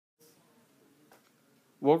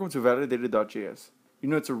Welcome to Validator.js. You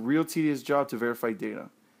know, it's a real tedious job to verify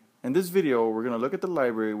data. In this video, we're going to look at the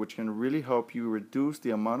library which can really help you reduce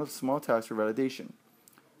the amount of small tasks for validation.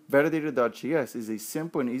 Validator.js is a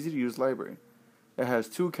simple and easy to use library. It has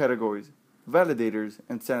two categories, validators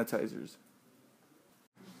and sanitizers.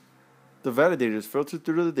 The validators filter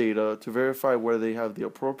through the data to verify whether they have the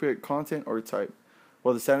appropriate content or type,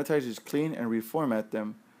 while the sanitizers clean and reformat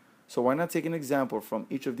them. So why not take an example from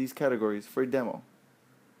each of these categories for a demo?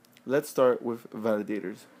 Let's start with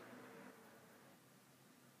validators.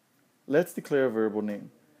 Let's declare a variable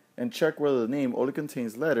name and check whether the name only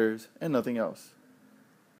contains letters and nothing else.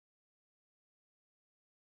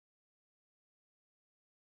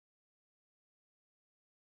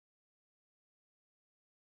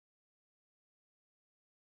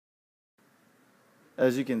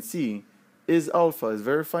 As you can see, isAlpha is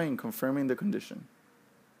verifying and confirming the condition.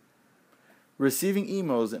 Receiving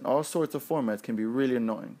emails in all sorts of formats can be really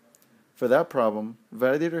annoying. For that problem,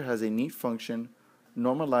 Validator has a neat function,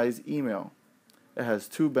 normalize email. It has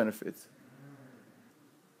two benefits.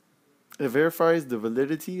 It verifies the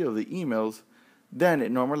validity of the emails, then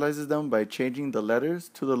it normalizes them by changing the letters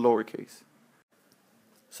to the lowercase.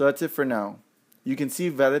 So that's it for now. You can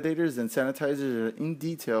see validators and sanitizers in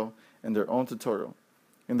detail in their own tutorial.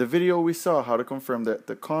 In the video, we saw how to confirm that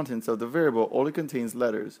the contents of the variable only contains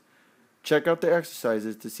letters. Check out the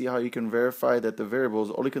exercises to see how you can verify that the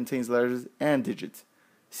variables only contains letters and digits.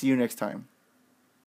 See you next time.